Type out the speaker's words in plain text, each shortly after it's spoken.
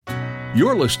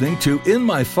You're listening to In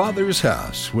My Father's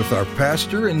House with our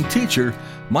pastor and teacher,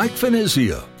 Mike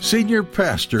Finizio, senior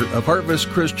pastor of Harvest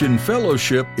Christian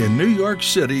Fellowship in New York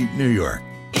City, New York.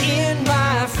 In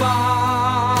my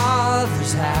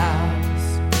Father's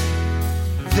house,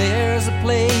 there's a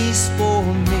place for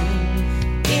me.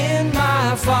 In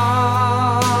my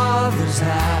Father's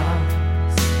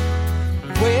house,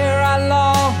 where I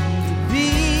long to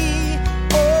be.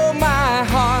 Oh, my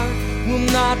heart will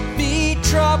not be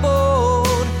troubled.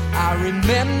 I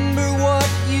remember what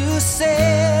you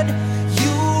said.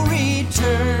 You'll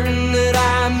return that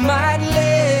I might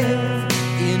live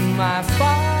in my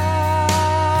Father's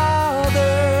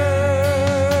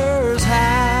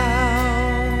house.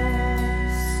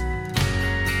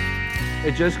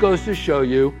 It just goes to show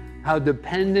you how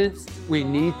dependent we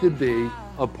need to be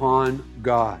upon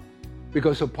God.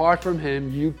 Because apart from Him,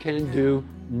 you can do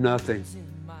nothing.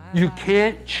 You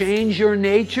can't change your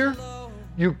nature.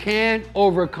 You can't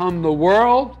overcome the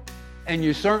world. And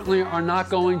you certainly are not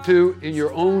going to, in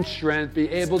your own strength, be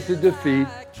able to defeat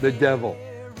the devil.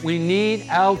 We need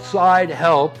outside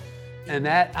help. And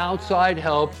that outside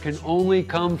help can only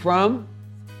come from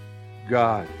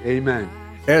God. Amen.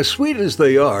 As sweet as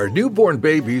they are, newborn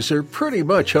babies are pretty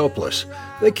much helpless.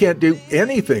 They can't do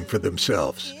anything for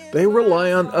themselves. They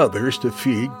rely on others to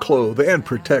feed, clothe, and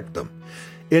protect them.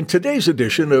 In today's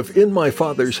edition of In My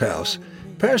Father's House,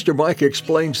 Pastor Mike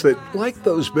explains that, like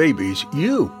those babies,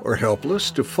 you are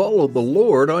helpless to follow the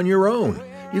Lord on your own.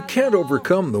 You can't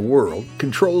overcome the world,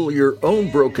 control your own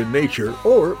broken nature,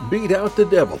 or beat out the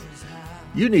devil.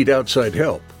 You need outside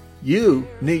help. You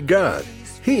need God.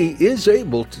 He is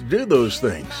able to do those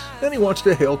things, and He wants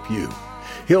to help you.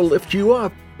 He'll lift you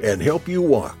up and help you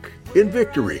walk in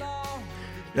victory.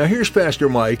 Now here's Pastor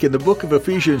Mike in the book of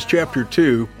Ephesians chapter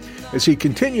 2 as he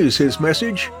continues his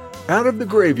message, Out of the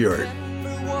Graveyard.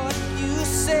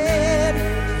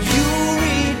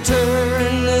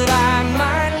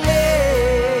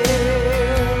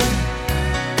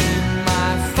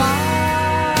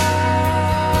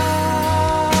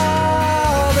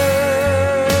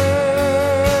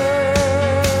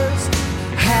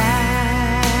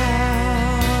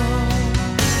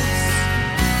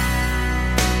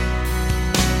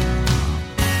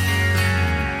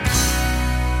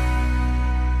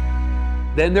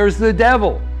 Then there's the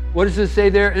devil. What does it say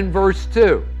there in verse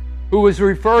 2? Who is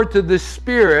referred to the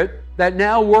spirit that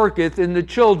now worketh in the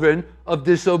children of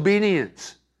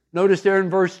disobedience. Notice there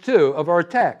in verse 2 of our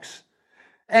text.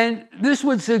 And this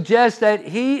would suggest that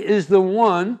he is the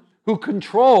one who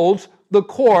controls the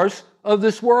course of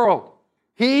this world.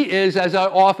 He is, as I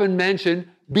often mention,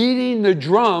 beating the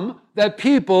drum that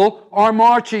people are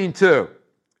marching to.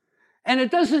 And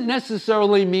it doesn't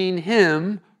necessarily mean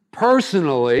him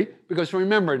personally, because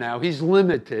remember now, he's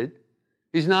limited.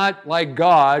 He's not like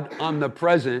God,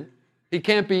 omnipresent. He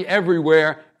can't be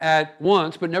everywhere at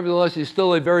once, but nevertheless, he's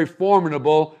still a very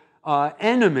formidable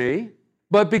enemy.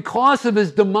 But because of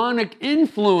his demonic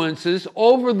influences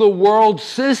over the world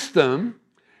system,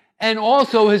 and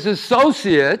also his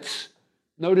associates,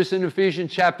 notice in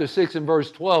Ephesians chapter 6 and verse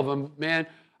 12, and man,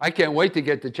 I can't wait to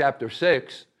get to chapter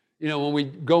 6. You know, when we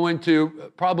go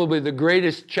into probably the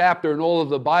greatest chapter in all of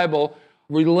the Bible,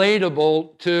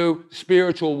 relatable to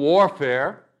spiritual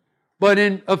warfare. But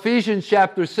in Ephesians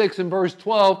chapter 6 and verse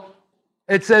 12,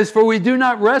 it says, For we do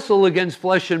not wrestle against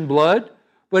flesh and blood,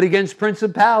 but against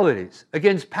principalities,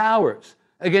 against powers,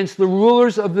 against the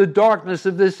rulers of the darkness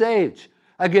of this age,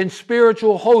 against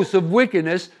spiritual hosts of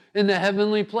wickedness in the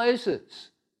heavenly places.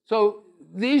 So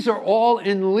these are all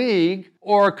in league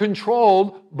or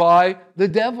controlled by the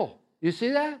devil. You see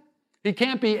that? He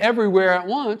can't be everywhere at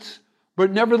once, but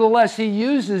nevertheless, he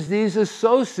uses these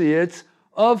associates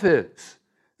of his,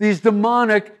 these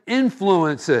demonic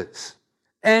influences,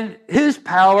 and his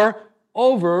power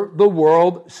over the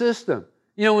world system.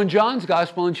 You know, in John's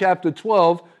Gospel in chapter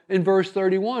 12, in verse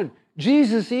 31,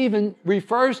 Jesus even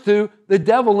refers to the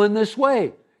devil in this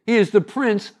way. He is the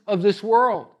prince of this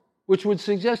world, which would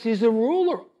suggest he's the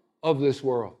ruler of this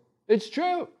world. It's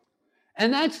true.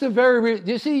 And that's the very,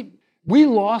 you see, we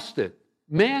lost it.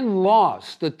 Man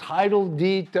lost the title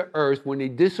deed to earth when he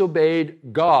disobeyed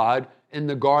God in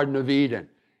the Garden of Eden.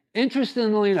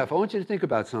 Interestingly enough, I want you to think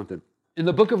about something. In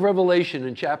the book of Revelation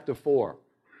in chapter 4,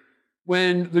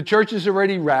 when the church is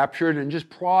already raptured and just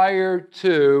prior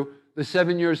to the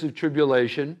 7 years of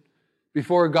tribulation,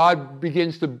 before God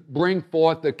begins to bring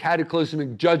forth the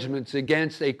cataclysmic judgments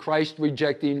against a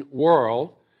Christ-rejecting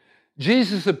world,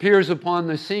 Jesus appears upon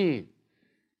the scene.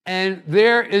 And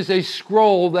there is a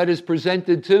scroll that is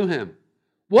presented to him.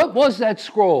 What was that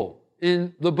scroll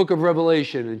in the book of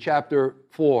Revelation in chapter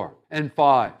 4 and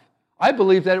 5? I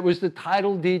believe that it was the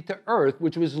title deed to earth,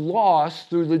 which was lost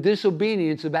through the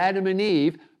disobedience of Adam and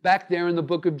Eve back there in the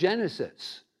book of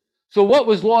Genesis. So what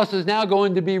was lost is now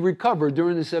going to be recovered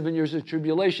during the 7 years of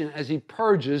tribulation as he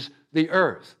purges the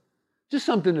earth. Just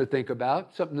something to think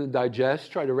about, something to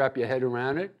digest, try to wrap your head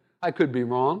around it. I could be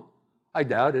wrong. I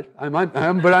doubt it. I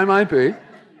might be.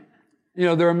 You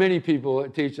know, there are many people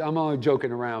that teach, I'm only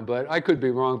joking around, but I could be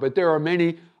wrong, but there are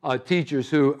many teachers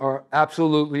who are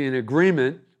absolutely in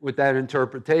agreement with that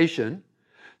interpretation.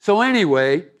 So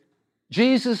anyway,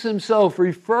 Jesus himself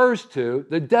refers to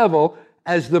the devil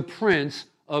as the prince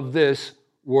of this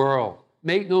world.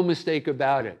 Make no mistake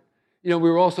about it. You know, we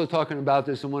were also talking about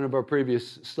this in one of our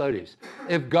previous studies.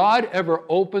 If God ever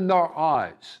opened our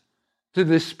eyes to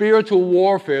the spiritual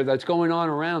warfare that's going on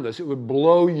around us, it would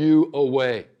blow you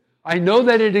away. I know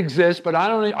that it exists, but I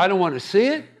don't want to see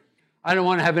it. I don't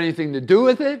want to have anything to do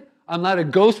with it. I'm not a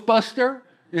Ghostbuster,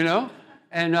 you know.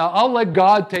 And I'll let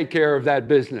God take care of that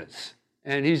business.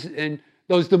 And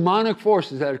those demonic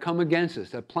forces that have come against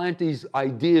us, that plant these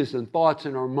ideas and thoughts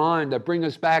in our mind that bring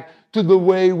us back to the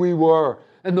way we were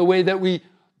and the way that we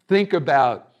think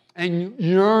about and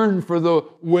yearn for the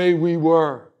way we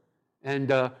were. And,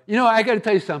 you know, I got to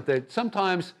tell you something.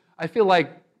 Sometimes I feel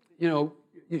like, you know,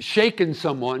 shaking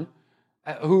someone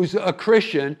who's a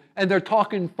Christian and they're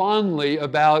talking fondly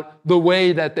about the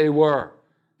way that they were.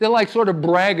 They're like sort of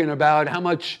bragging about how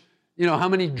much, you know, how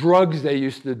many drugs they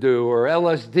used to do, or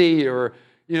LSD, or,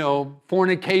 you know,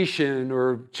 fornication,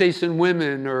 or chasing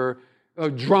women, or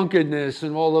drunkenness,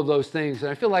 and all of those things.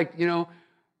 And I feel like, you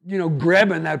know,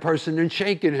 grabbing that person and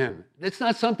shaking him. It's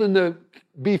not something to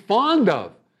be fond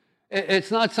of.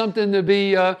 It's not something to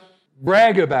be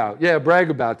brag about. Yeah, brag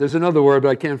about. There's another word, but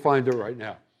I can't find it right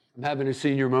now. I'm having a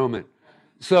senior moment.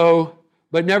 So,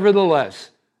 but nevertheless,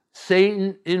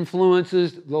 Satan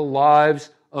influences the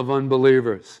lives of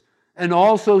unbelievers and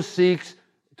also seeks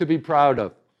to be proud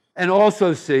of, and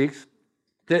also seeks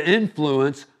to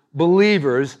influence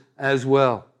believers as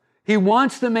well. He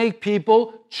wants to make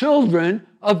people children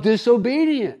of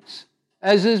disobedience,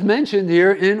 as is mentioned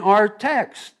here in our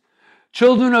text.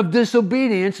 Children of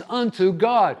disobedience unto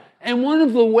God. And one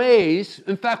of the ways,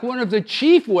 in fact, one of the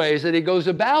chief ways that he goes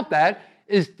about that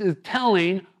is the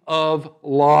telling of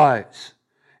lies.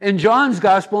 In John's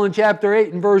Gospel, in chapter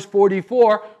 8 and verse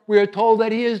 44, we are told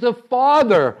that he is the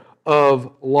father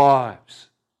of lies.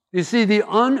 You see, the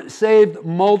unsaved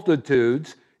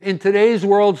multitudes in today's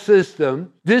world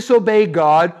system disobey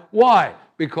God. Why?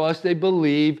 Because they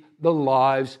believe the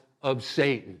lies of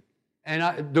Satan.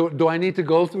 And do I need to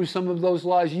go through some of those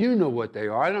lies? You know what they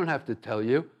are. I don't have to tell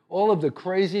you. All of the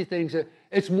crazy things.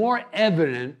 It's more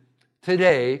evident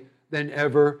today than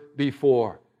ever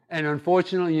before. And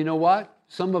unfortunately, you know what?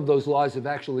 Some of those lies have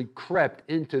actually crept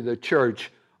into the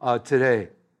church today.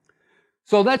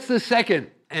 So that's the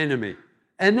second enemy.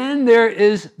 And then there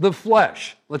is the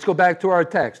flesh. Let's go back to our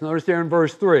text. Notice there in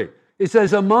verse 3. It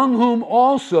says, among whom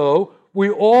also we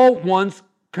all once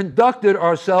conducted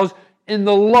ourselves in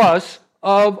the lusts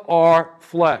of our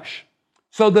flesh.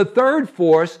 So the third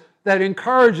force that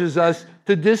encourages us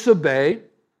to disobey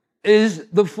is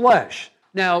the flesh.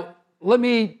 Now, let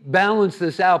me balance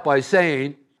this out by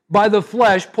saying, by the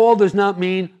flesh, Paul does not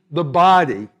mean the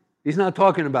body. He's not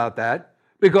talking about that,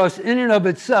 because in and of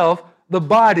itself, the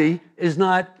body is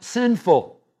not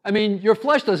sinful. I mean, your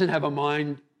flesh doesn't have a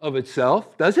mind of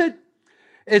itself, does it?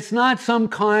 It's not some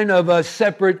kind of a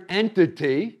separate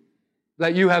entity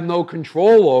that you have no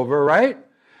control over, right?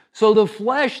 So the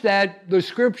flesh that the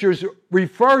scriptures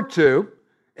refer to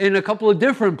in a couple of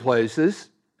different places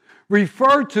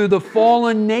refer to the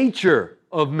fallen nature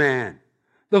of man.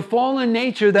 The fallen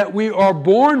nature that we are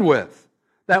born with,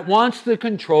 that wants to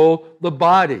control the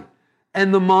body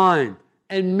and the mind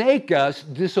and make us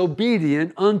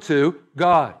disobedient unto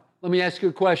God. Let me ask you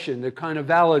a question to kind of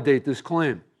validate this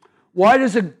claim. Why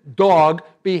does a dog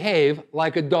behave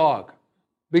like a dog?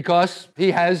 Because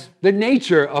he has the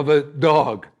nature of a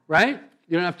dog, right?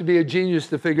 You don't have to be a genius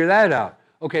to figure that out.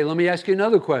 Okay, let me ask you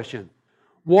another question.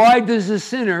 Why does a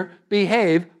sinner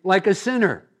behave like a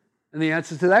sinner? And the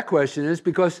answer to that question is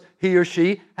because he or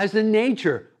she has the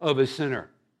nature of a sinner.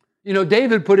 You know,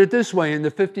 David put it this way in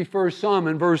the 51st Psalm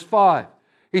in verse 5.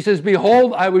 He says,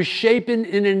 behold, I was shapen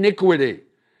in iniquity,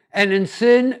 and in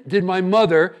sin did my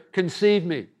mother conceive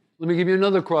me. Let me give you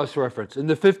another cross-reference. In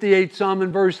the 58th Psalm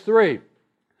in verse 3,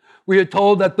 we are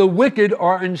told that the wicked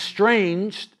are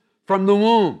estranged from the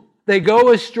womb. They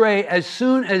go astray as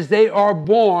soon as they are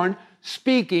born,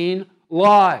 speaking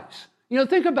lies. You know,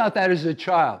 think about that as a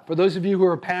child. For those of you who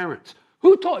are parents,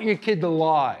 who taught your kid to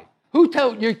lie? Who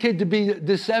taught your kid to be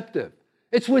deceptive?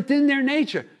 It's within their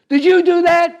nature. Did you do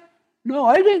that? No,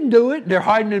 I didn't do it. They're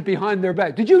hiding it behind their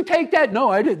back. Did you take that? No,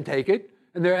 I didn't take it.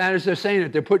 And as they're saying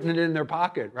it, they're putting it in their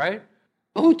pocket, right?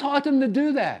 Who taught them to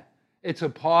do that? It's a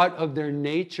part of their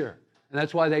nature. And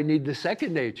that's why they need the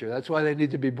second nature. That's why they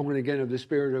need to be born again of the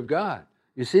Spirit of God.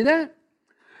 You see that?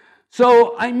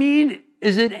 So, I mean,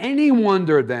 is it any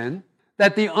wonder then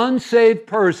that the unsaved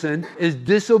person is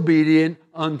disobedient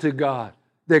unto God?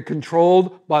 They're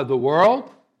controlled by the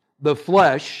world, the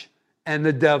flesh, and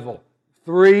the devil.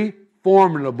 Three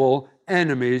formidable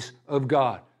enemies of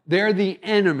God. They're the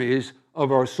enemies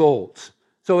of our souls.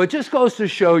 So it just goes to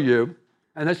show you,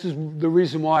 and this is the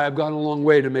reason why I've gone a long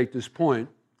way to make this point,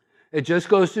 it just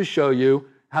goes to show you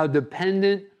how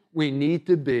dependent we need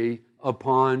to be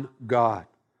upon God.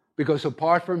 Because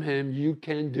apart from Him, you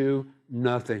can do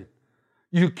nothing.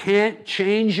 You can't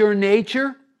change your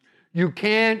nature, you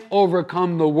can't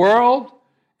overcome the world,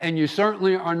 and you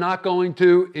certainly are not going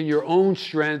to, in your own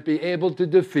strength, be able to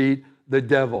defeat the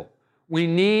devil. We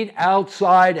need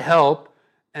outside help,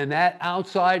 and that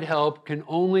outside help can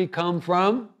only come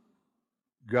from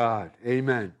God.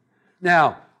 Amen.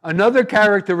 Now, another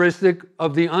characteristic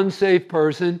of the unsaved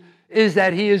person is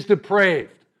that he is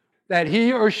depraved, that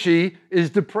he or she is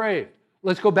depraved.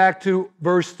 Let's go back to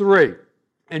verse 3.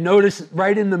 And notice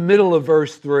right in the middle of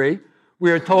verse 3,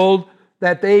 we are told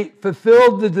that they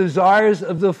fulfilled the desires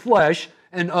of the flesh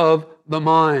and of the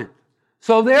mind.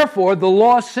 So therefore, the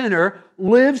lost sinner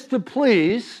lives to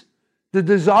please the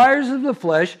desires of the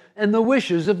flesh and the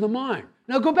wishes of the mind.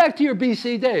 Now go back to your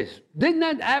BC days. Didn't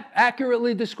that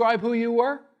accurately describe who you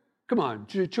were? Come on,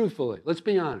 truthfully, let's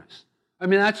be honest. I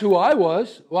mean, that's who I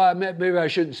was. Well, maybe I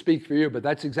shouldn't speak for you, but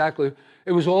that's exactly,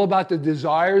 it was all about the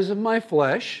desires of my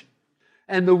flesh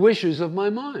and the wishes of my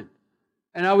mind.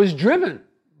 And I was driven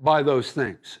by those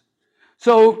things.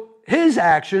 So his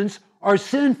actions are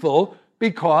sinful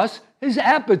because his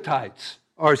appetites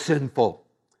are sinful.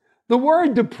 The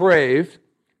word depraved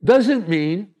doesn't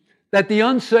mean that the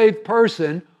unsaved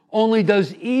person only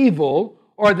does evil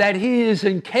or that he is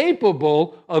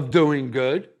incapable of doing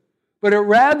good, but it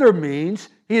rather means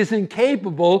he is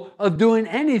incapable of doing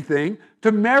anything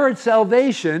to merit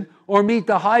salvation or meet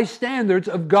the high standards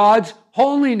of God's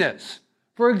holiness.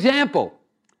 For example,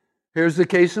 here's the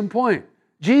case in point.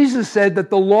 Jesus said that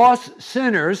the lost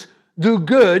sinners do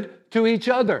good to each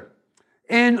other.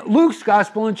 In Luke's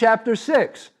Gospel in chapter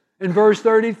 6, in verse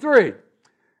 33.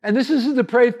 And this is a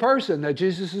depraved person that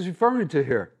Jesus is referring to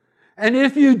here. And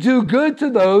if you do good to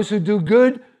those who do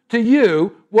good to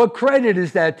you, what credit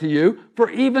is that to you? For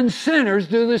even sinners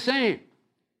do the same.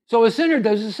 So a sinner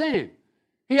does the same.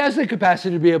 He has the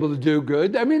capacity to be able to do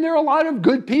good. I mean, there are a lot of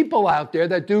good people out there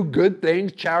that do good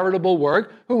things, charitable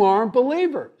work, who aren't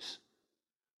believers.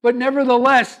 But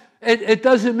nevertheless, it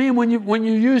doesn't mean when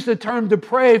you use the term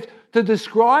depraved to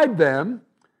describe them,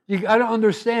 you got to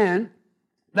understand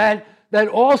that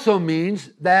also means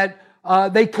that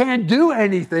they can't do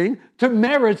anything to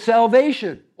merit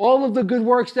salvation. All of the good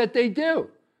works that they do,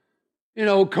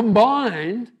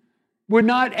 combined, would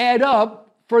not add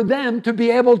up for them to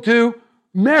be able to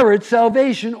merit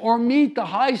salvation or meet the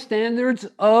high standards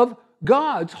of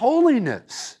God's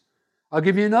holiness. I'll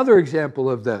give you another example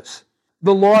of this.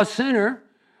 The lost sinner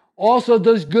also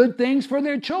does good things for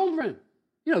their children.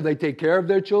 They take care of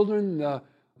their children.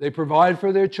 They provide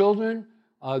for their children.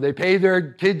 They pay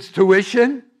their kids'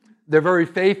 tuition. They're very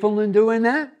faithful in doing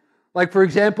that. Like, for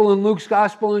example, in Luke's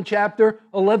Gospel in chapter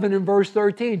 11 and verse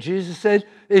 13, Jesus said,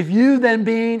 if you then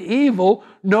being evil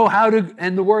know how to,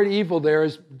 and the word evil there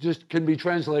can be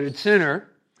translated sinner,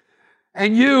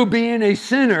 and you being a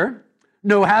sinner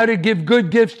know how to give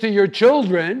good gifts to your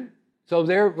children. So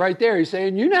right there, he's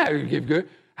saying, you know how to give good.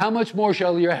 How much more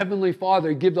shall your heavenly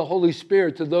Father give the Holy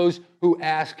Spirit to those who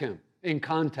ask him, in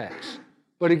context.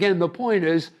 But again, the point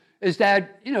is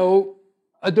that,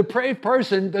 a depraved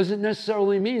person doesn't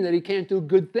necessarily mean that he can't do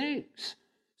good things.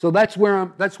 So that's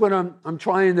what I'm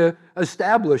trying to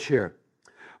establish here.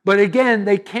 But again,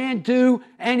 they can't do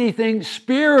anything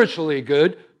spiritually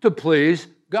good to please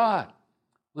God.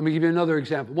 Let me give you another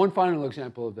example, one final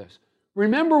example of this.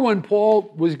 Remember when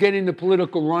Paul was getting the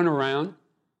political runaround?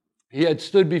 He had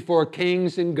stood before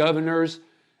kings and governors,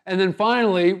 and then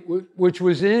finally, which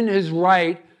was in his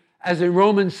right as a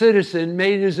Roman citizen,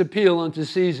 made his appeal unto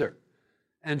Caesar.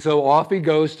 And so off he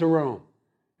goes to Rome.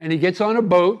 And he gets on a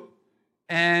boat,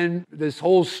 and this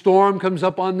whole storm comes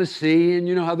up on the sea, and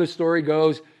you know how the story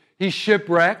goes. He's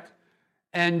shipwrecked,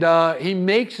 and he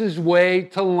makes his way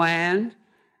to land,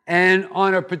 and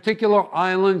on a particular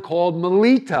island called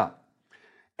Melita.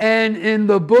 And in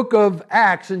the book of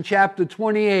Acts, in chapter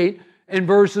 28, in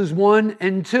verses 1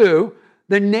 and 2,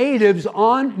 the natives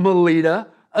on Melita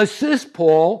assist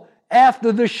Paul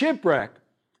after the shipwreck.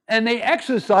 And they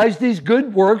exercised these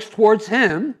good works towards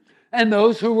him and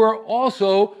those who were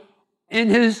also in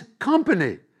his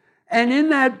company. And in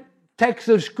that text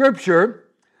of Scripture,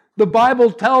 the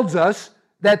Bible tells us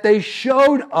that they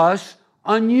showed us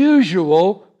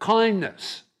unusual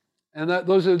kindness. And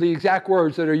those are the exact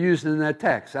words that are used in that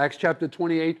text. Acts chapter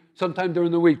 28, sometime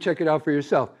during the week, check it out for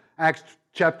yourself. Acts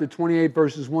chapter 28,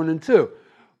 verses 1 and 2.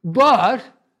 But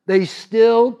they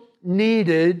still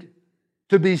needed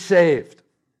to be saved.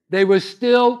 They were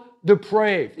still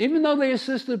depraved, even though they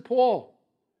assisted Paul.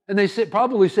 And they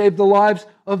probably saved the lives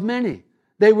of many.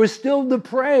 They were still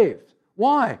depraved.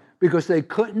 Why? Because they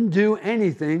couldn't do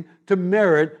anything to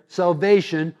merit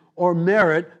salvation or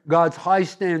merit God's high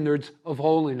standards of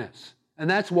holiness. And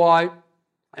that's why,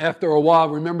 after a while,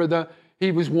 remember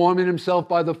he was warming himself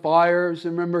by the fires.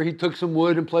 Remember, he took some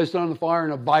wood and placed it on the fire,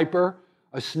 and a viper,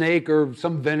 a snake, or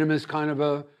some venomous kind of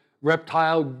a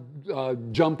reptile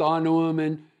jumped onto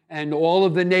him. And all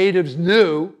of the natives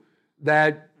knew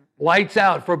that lights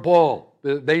out for Paul.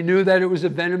 They knew that it was a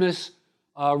venomous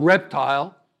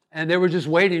reptile, and they were just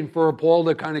waiting for Paul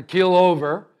to kind of keel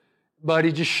over. But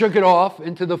he just shook it off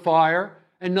into the fire,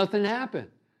 and nothing happened.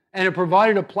 And it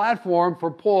provided a platform for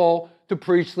Paul to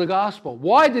preach the gospel.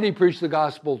 Why did he preach the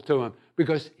gospel to him?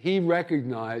 Because he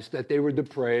recognized that they were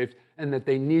depraved and that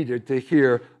they needed to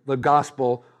hear the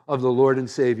gospel of the Lord and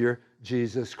Savior,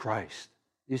 Jesus Christ.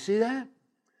 You see that?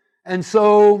 And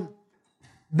so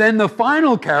then the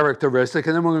final characteristic,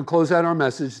 and then we're going to close out our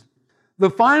message,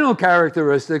 the final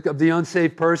characteristic of the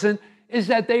unsaved person is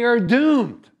that they are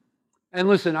doomed. And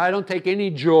listen, I don't take any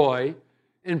joy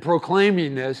in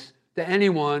proclaiming this to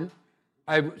anyone.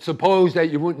 I suppose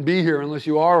that you wouldn't be here unless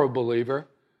you are a believer.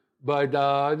 But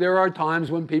there are times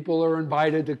when people are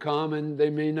invited to come and they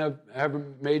may not have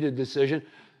made a decision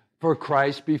for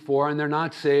Christ before, and they're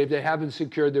not saved. They haven't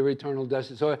secured their eternal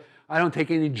destiny. So I don't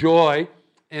take any joy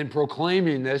in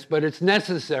proclaiming this, but it's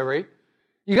necessary.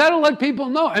 You got to let people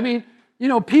know. I mean,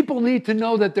 people need to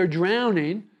know that they're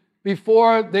drowning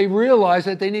before they realize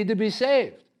that they need to be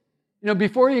saved.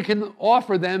 Before you can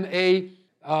offer them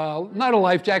not a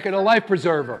life jacket, a life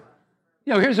preserver.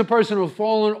 Here's a person who's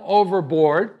fallen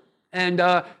overboard and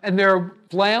they're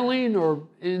flailing or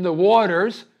in the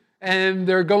waters and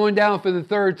they're going down for the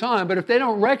third time. But if they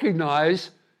don't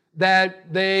recognize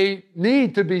that they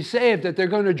need to be saved, that they're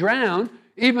going to drown,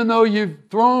 even though you've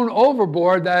thrown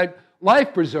overboard that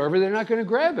life preserver, they're not going to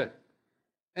grab it.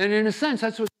 And in a sense,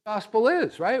 that's what the gospel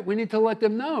is, right? We need to let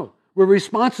them know. We're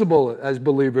responsible as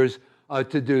believers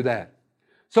to do that.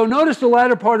 So notice the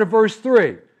latter part of verse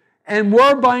 3. And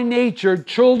were by nature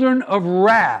children of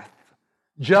wrath,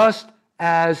 just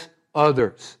as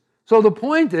others. So the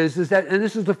point is that, and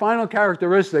this is the final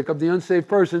characteristic of the unsaved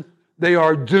person, they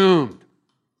are doomed.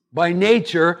 By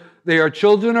nature, they are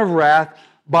children of wrath.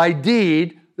 By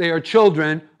deed, they are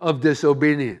children of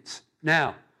disobedience.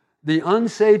 Now, the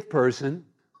unsaved person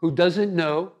who doesn't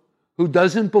know, who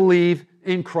doesn't believe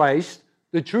in Christ,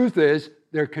 the truth is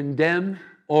they're condemned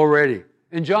already.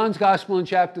 In John's Gospel in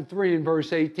chapter 3 and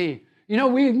verse 18,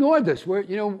 we ignore this.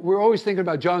 We're always thinking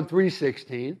about John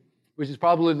 3:16, which is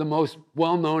probably the most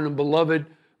well-known and beloved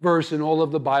verse in all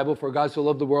of the Bible. For God so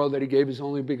loved the world that he gave his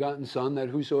only begotten Son, that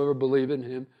whosoever believe in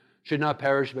him should not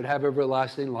perish but have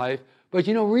everlasting life. But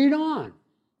read on.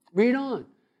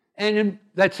 And in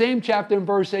that same chapter in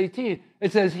verse 18,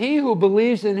 it says, he who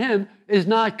believes in him is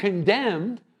not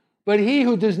condemned, but he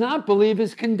who does not believe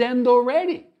is condemned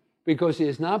already, because he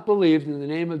has not believed in the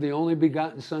name of the only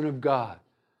begotten Son of God.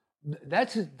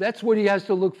 That's what he has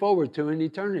to look forward to in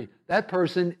eternity. That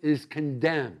person is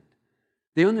condemned.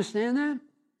 Do you understand that?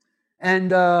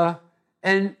 And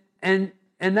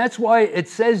that's why it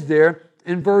says there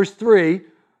in verse 3,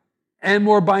 and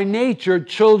were by nature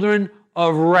children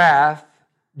of wrath,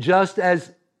 just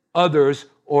as others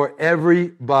or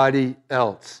everybody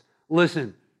else.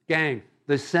 Listen, gang,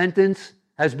 the sentence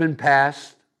has been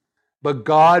passed, but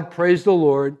God, praise the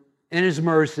Lord, in his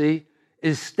mercy,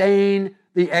 is staying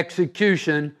the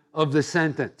execution of the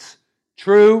sentence.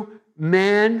 True,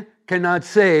 man cannot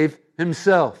save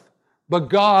himself, but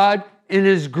God, in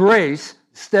his grace,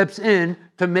 steps in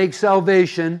to make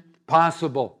salvation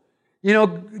possible.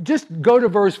 Just go to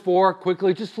verse 4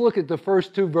 quickly. Just look at the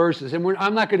first two verses. And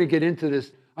I'm not going to get into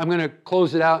this. I'm going to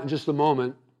close it out in just a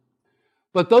moment.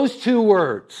 But those two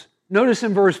words, notice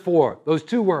in verse 4, those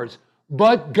two words,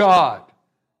 but God.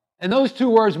 And those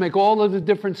two words make all of the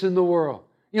difference in the world.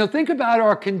 Think about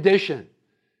our condition.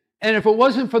 And if it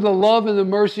wasn't for the love and the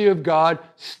mercy of God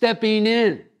stepping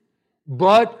in,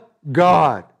 but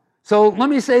God. So let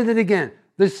me say that again.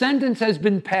 The sentence has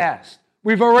been passed.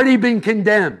 We've already been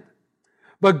condemned.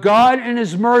 But God in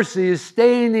his mercy is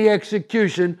staying the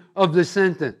execution of the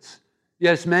sentence.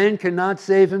 Yes, man cannot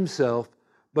save himself,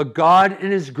 but God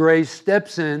in his grace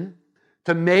steps in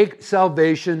to make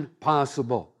salvation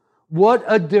possible. What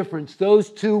a difference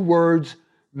those two words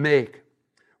make.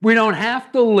 We don't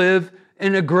have to live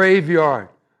in a graveyard.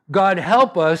 God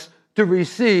help us to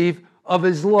receive of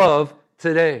his love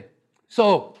today.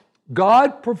 So,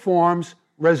 God performs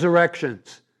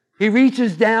resurrections. He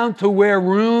reaches down to where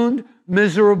ruined,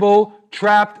 miserable,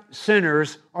 trapped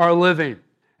sinners are living,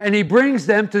 and he brings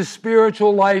them to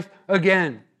spiritual life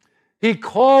again. He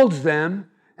calls them,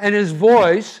 and his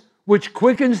voice, which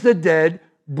quickens the dead,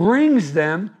 brings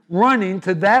them running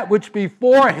to that which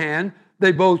beforehand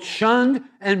they both shunned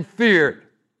and feared.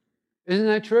 Isn't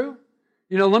that true?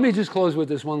 Let me just close with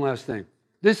this one last thing.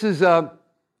 This is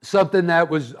something that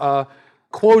was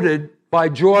quoted by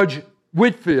George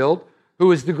Whitefield,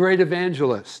 who is the great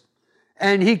evangelist.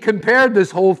 And he compared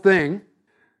this whole thing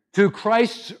to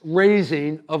Christ's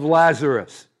raising of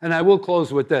Lazarus. And I will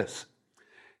close with this.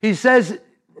 He says,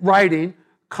 writing,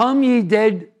 "Come ye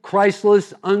dead,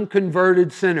 Christless,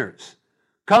 unconverted sinners.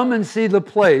 Come and see the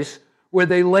place where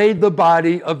they laid the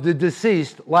body of the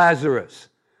deceased Lazarus.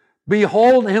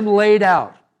 Behold him laid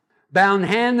out, bound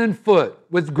hand and foot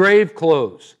with grave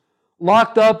clothes,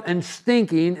 locked up and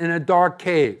stinking in a dark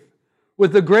cave,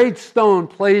 with a great stone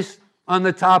placed on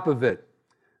the top of it.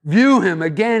 View him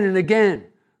again and again.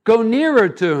 Go nearer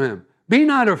to him. Be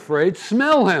not afraid.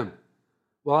 Smell him."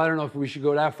 Well, I don't know if we should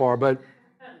go that far, but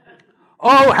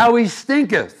oh, how he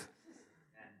stinketh.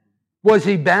 Was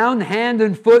he bound hand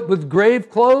and foot with grave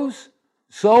clothes?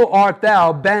 So art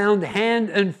thou bound hand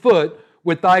and foot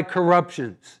with thy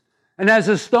corruptions. And as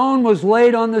a stone was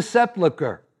laid on the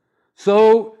sepulchre,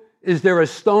 so is there a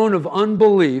stone of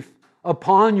unbelief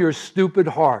upon your stupid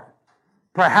heart.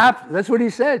 Perhaps, that's what he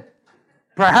said.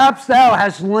 Perhaps thou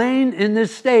hast lain in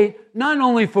this state not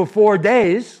only for 4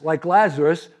 days, like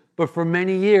Lazarus, but for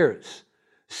many years,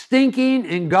 stinking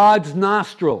in God's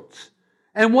nostrils.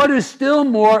 And what is still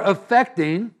more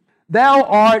affecting, thou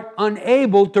art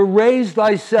unable to raise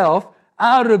thyself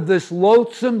out of this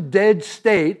loathsome dead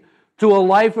state to a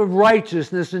life of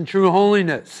righteousness and true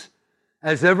holiness,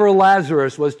 as ever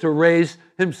Lazarus was to raise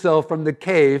himself from the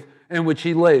cave in which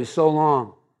he lay so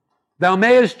long. Thou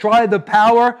mayest try the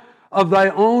power of thy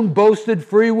own boasted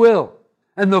free will,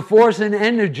 and the force and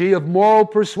energy of moral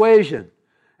persuasion,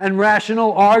 and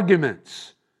rational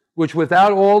arguments, which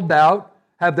without all doubt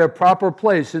have their proper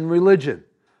place in religion.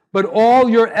 But all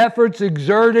your efforts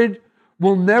exerted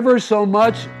will never so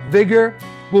much vigor,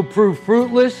 will prove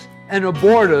fruitless and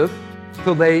abortive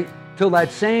till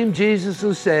that same Jesus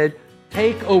who said,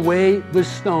 "Take away the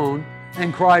stone,"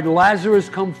 and cried, "Lazarus,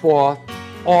 come forth,"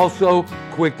 also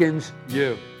quickens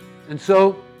you. And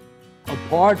so,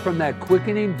 apart from that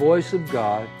quickening voice of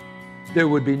God, there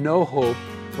would be no hope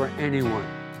for anyone.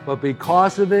 But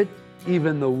because of it,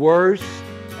 even the worst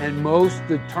and most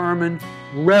determined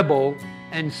rebel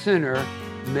and sinner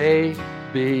may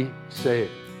be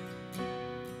saved.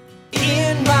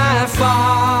 In my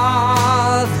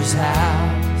Father's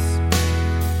house,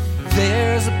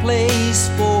 there's a place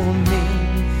for me.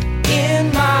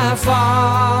 In my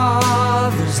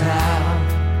Father's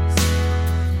house,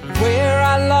 where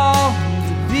I long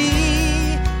to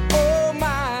be. Oh,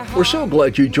 my We're so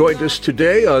glad you joined us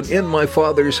today on In My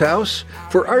Father's House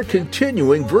for our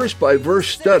continuing verse-by-verse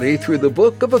study through the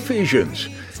book of Ephesians.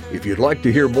 If you'd like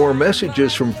to hear more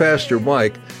messages from Pastor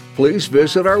Mike, please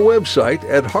visit our website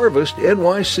at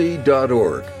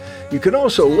harvestnyc.org. You can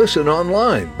also listen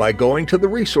online by going to the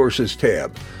Resources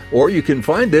tab, or you can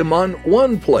find them on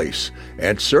one place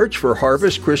and search for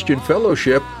Harvest Christian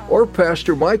Fellowship or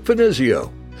Pastor Mike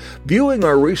Finizio. Viewing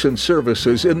our recent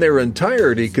services in their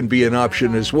entirety can be an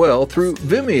option as well through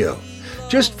Vimeo.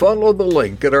 Just follow the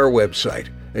link at our website.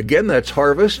 Again, that's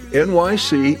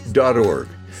harvestnyc.org.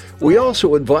 We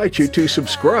also invite you to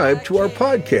subscribe to our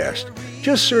podcast.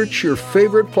 Just search your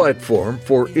favorite platform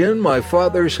for In My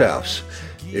Father's House.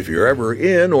 If you're ever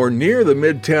in or near the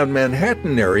Midtown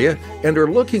Manhattan area and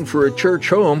are looking for a church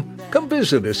home, come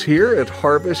visit us here at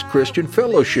Harvest Christian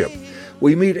Fellowship.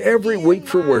 We meet every week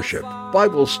for worship,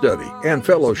 Bible study, and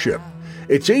fellowship.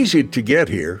 It's easy to get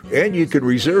here, and you can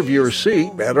reserve your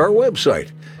seat at our website.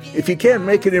 If you can't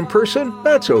make it in person,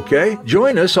 that's okay.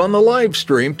 Join us on the live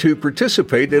stream to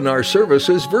participate in our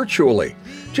services virtually.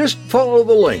 Just follow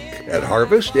the link at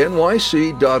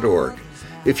harvestnyc.org.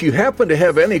 If you happen to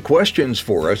have any questions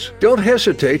for us, don't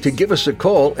hesitate to give us a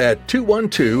call at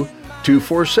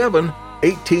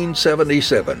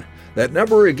 212-247-1877. That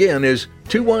number again is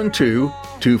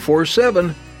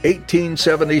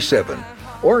 212-247-1877.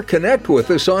 or connect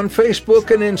with us on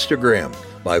Facebook and Instagram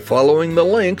by following the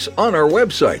links on our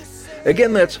website.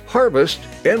 Again, that's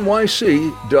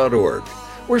harvestnyc.org.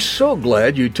 We're so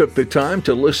glad you took the time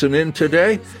to listen in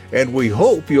today, and we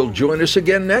hope you'll join us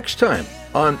again next time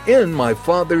on In My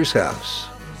Father's House.